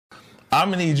I'm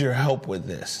gonna need your help with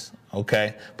this,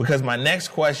 okay? Because my next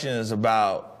question is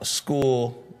about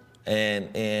school and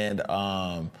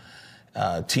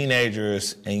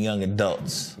teenagers and young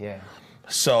adults. Yeah.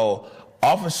 So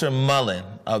Officer Mullen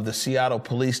of the Seattle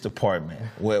Police Department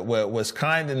was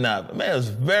kind enough. Man, it was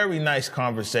a very nice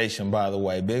conversation, by the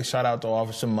way. Big shout out to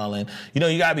Officer Mullen. You know,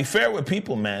 you gotta be fair with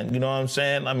people, man. You know what I'm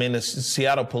saying? I mean, the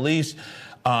Seattle Police,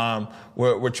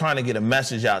 we're trying to get a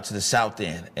message out to the South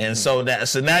End. And so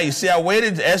now you see, I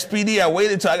waited, SPD, I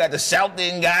waited till I got the South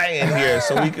End guy in here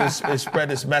so we can spread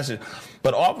this message.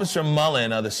 But Officer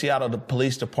Mullen of the Seattle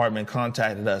Police Department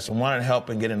contacted us and wanted help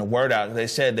in getting the word out. They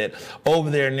said that over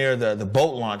there near the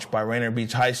boat launch by Rainier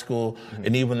Beach High School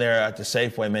and even there at the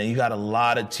Safeway, man, you got a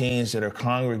lot of teens that are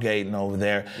congregating over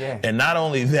there. Yeah. And not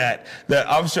only that, the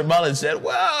Officer Mullen said,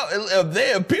 well,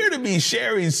 they appear to be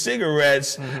sharing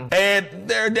cigarettes and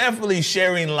they're definitely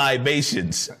sharing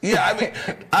libations. Yeah, I mean,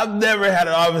 I've never had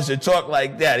an officer talk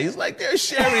like that. He's like, they're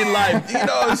sharing life. You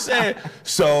know what I'm saying?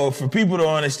 So for people to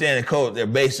understand the code, they're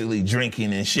basically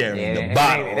drinking and sharing the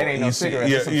bottle. That ain't no cigarette.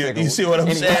 You see what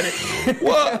I'm saying?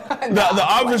 Well, the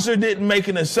officer didn't make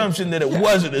an assumption that it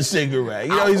wasn't a cigarette.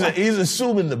 You know, he's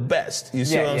assuming the best. You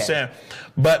see what I'm saying?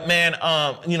 But man,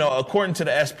 you know, according to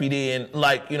the SPD and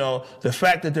like, you know, the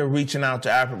fact that they're reaching out to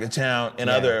Africatown and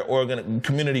other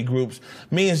community groups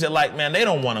means that like, man, they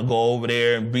don't want to go over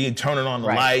there and be turning on the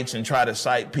lights and try to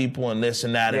cite people and this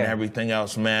and that and everything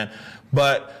else, man.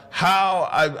 But how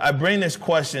I bring this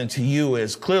question to you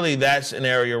is clearly that's an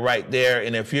area right there.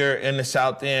 And if you're in the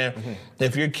South End,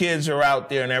 if your kids are out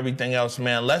there and everything else,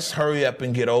 man, let's hurry up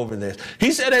and get over this.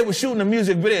 He said they were shooting a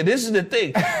music video. This is the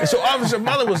thing. And so Officer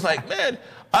Mullen was like, man,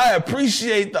 I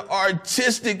appreciate the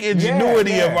artistic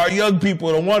ingenuity of our young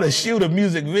people to want to shoot a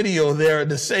music video there at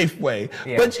the Safeway.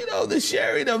 But, you know, the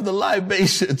sharing of the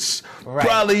libations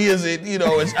probably isn't, you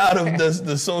know, it's out of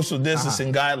the social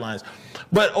distancing guidelines.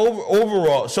 But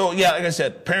overall, so yeah, like I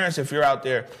said, parents, if you're out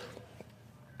there,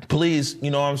 please, you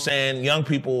know what I'm saying, young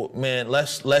people, man,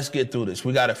 let's get through this.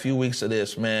 We got a few weeks of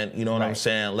this, man, you know what I'm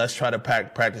saying? Let's try to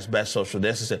practice best social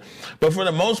distancing. But for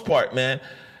the most part, man,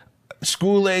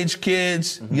 school-age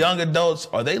kids, young adults,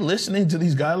 are they listening to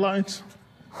these guidelines?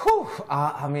 Whew,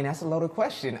 I mean, that's a loaded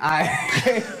question.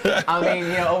 I mean,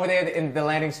 you know, over there in the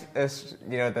landing,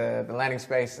 you know, the landing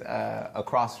space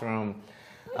across from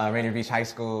Rainier Beach High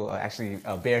School, actually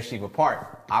Bear Sheba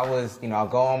Park. I was, you know, I'll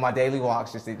go on my daily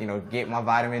walks just to, you know, get my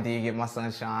vitamin D, get my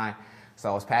sunshine. So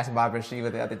I was passing by Bear Sheba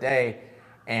the other day,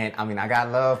 and I mean, I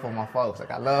got love for my folks. I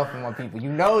got love for my people.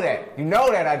 You know that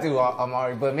I do,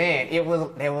 Omari. But man,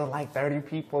 there was like 30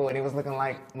 people, and it was looking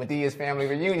like Medea's family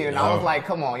reunion. And I was like,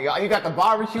 come on, y'all, you got the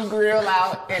barbecue grill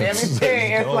out and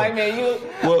everything. It's like, man,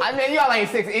 I mean, y'all ain't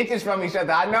 6 inches from each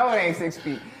other. I know it ain't 6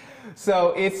 feet.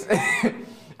 So it's.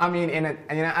 I mean, and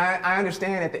I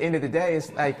understand at the end of the day,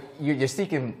 it's like you're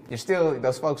still,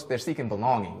 those folks, they're seeking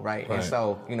belonging, right? And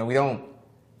so, you know, we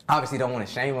obviously don't want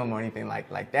to shame them or anything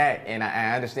like that. And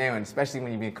I understand, and especially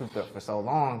when you've been cooped up for so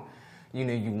long, you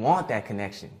know, you want that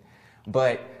connection.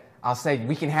 But I'll say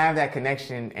we can have that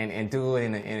connection and do it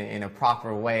in a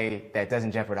proper way that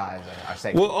doesn't jeopardize our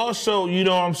safety. Well, also, you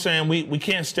know what I'm saying, we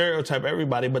can't stereotype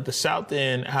everybody, but the South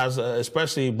End has,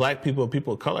 especially black people,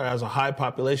 people of color, has a high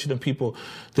population of people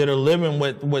that are living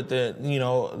with the, you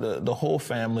know, the whole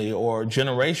family or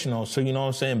generational. So, you know what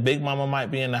I'm saying, Big Mama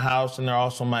might be in the house and there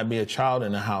also might be a child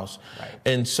in the house.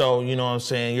 And so, you know what I'm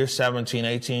saying, you're 17,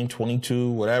 18,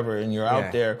 22, whatever, and you're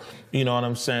out there, you know what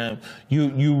I'm saying,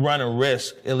 you run a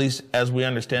risk, at least as we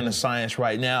understand the science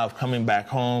right now, of coming back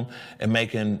home and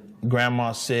making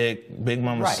grandma sick, Big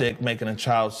Mama sick, making a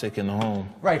child sick in the home.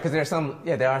 Right, because there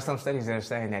are some studies that are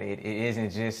saying that it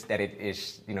isn't just that it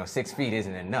is, you know, 6 feet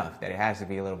isn't enough, that it has to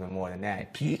be a little bit more than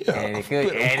that. Yeah, and it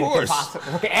could, of course.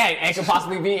 It could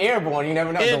possibly be airborne. You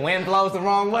never know. The wind blows the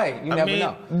wrong way. You never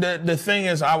know. The thing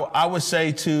is, I would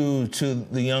say to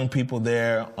the young people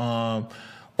there,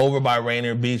 over by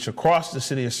Rainier Beach, across the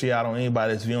city of Seattle,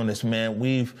 anybody that's viewing this, man,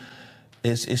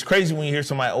 it's crazy when you hear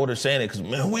somebody older saying it, because,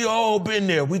 man, we all been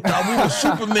there. We thought we were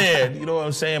Superman. You know what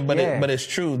I'm saying? But but it's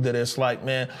true that it's like,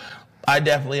 man, I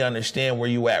definitely understand where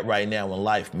you at right now in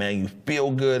life, man. You feel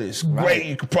good. It's great.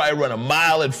 You could probably run a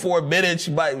mile in 4 minutes.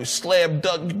 You might slam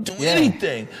dunk. You can do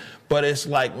anything. But it's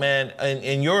like, man,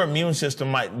 and your immune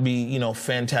system might be, you know,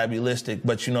 fantabulistic,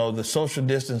 but, you know, the social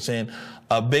distancing,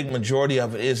 a big majority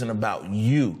of it isn't about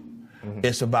you.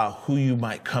 It's about who you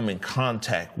might come in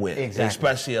contact with,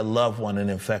 especially a loved one, and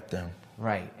infect them.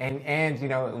 Right, and you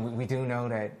know, we do know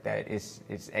that it's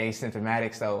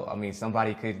asymptomatic. So I mean,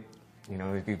 somebody could You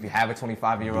know, if you have a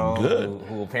 25-year-old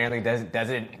who apparently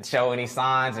doesn't show any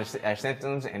signs or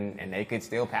symptoms, and they could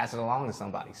still pass it along to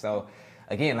somebody. So,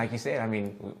 again, like you said, I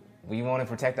mean, we want to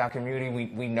protect our community.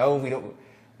 We know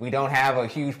we don't have a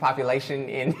huge population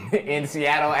in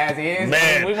Seattle as is.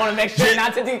 Man, we want to make sure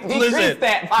not to decrease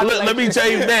that population. Let me tell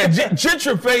you, man,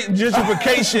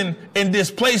 gentrification and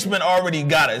displacement already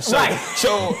got it. So,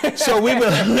 right. so we've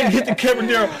been get the camera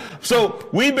there. So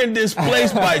we've been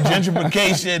displaced by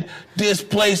gentrification,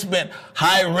 displacement,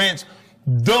 high rents.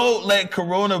 Don't let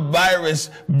coronavirus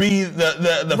be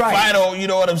the right. final, you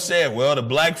know what I'm saying? Well, the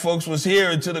black folks was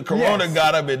here until the corona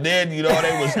got up, and then, you know,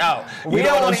 they was out. We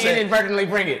don't want to inadvertently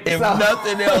bring it. If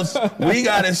nothing else, we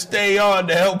got to stay on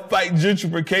to help fight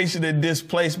gentrification and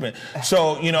displacement.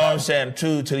 So, you know what I'm saying,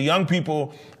 to the young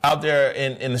people out there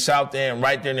in the South End,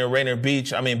 right there near Rainier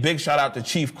Beach. I mean, big shout out to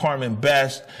Chief Carmen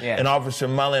Best and Officer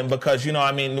Mullen, because, you know,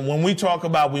 I mean, when we talk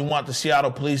about we want the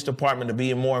Seattle Police Department to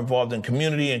be more involved in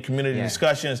community and community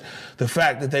discussions, the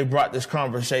fact that they brought this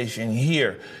conversation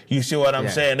here, you see what I'm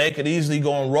saying? They could easily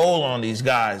go and roll on these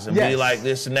guys and be like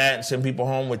this and that and send people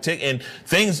home with tickets, and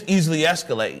things easily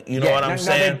escalate. You know what I'm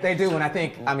saying? They do, and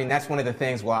I mean, that's one of the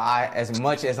things where as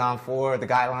much as I'm for the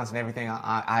guidelines and everything,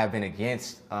 I have been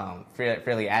against,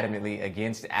 fairly adamantly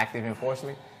against active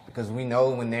enforcement, because we know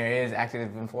when there is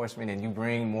active enforcement and you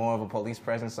bring more of a police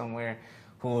presence somewhere,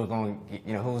 who's going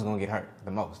to get hurt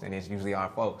the most, and it's usually our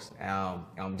folks.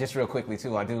 Just real quickly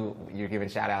too, you're giving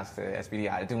shout outs to SPD.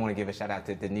 I do want to give a shout out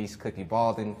to Denise Cookie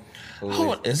Baldwin.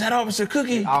 Is that Officer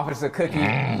Cookie? Officer Cookie.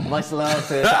 Much love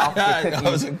to Officer Cookie.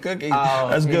 Officer Cookie.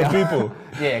 That's good people.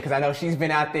 Yeah, because I know she's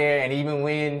been out there, and even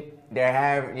when there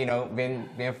have,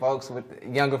 been folks with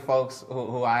younger folks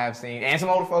who I have seen, and some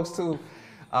older folks too,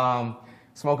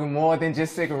 smoking more than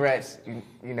just cigarettes,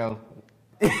 we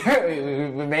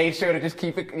made sure to just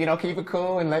keep it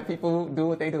cool and let people do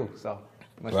what they do. So,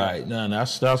 right. No,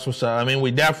 that's what's up.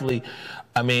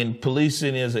 I mean,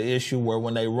 policing is an issue where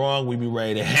when they wrong, we be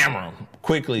ready to hammer them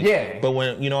quickly. Yeah. But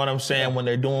when, you know what I'm saying, when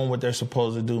they're doing what they're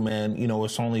supposed to do, man,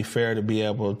 it's only fair to be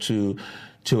able to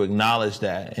acknowledge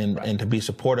that and to be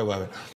supportive of it.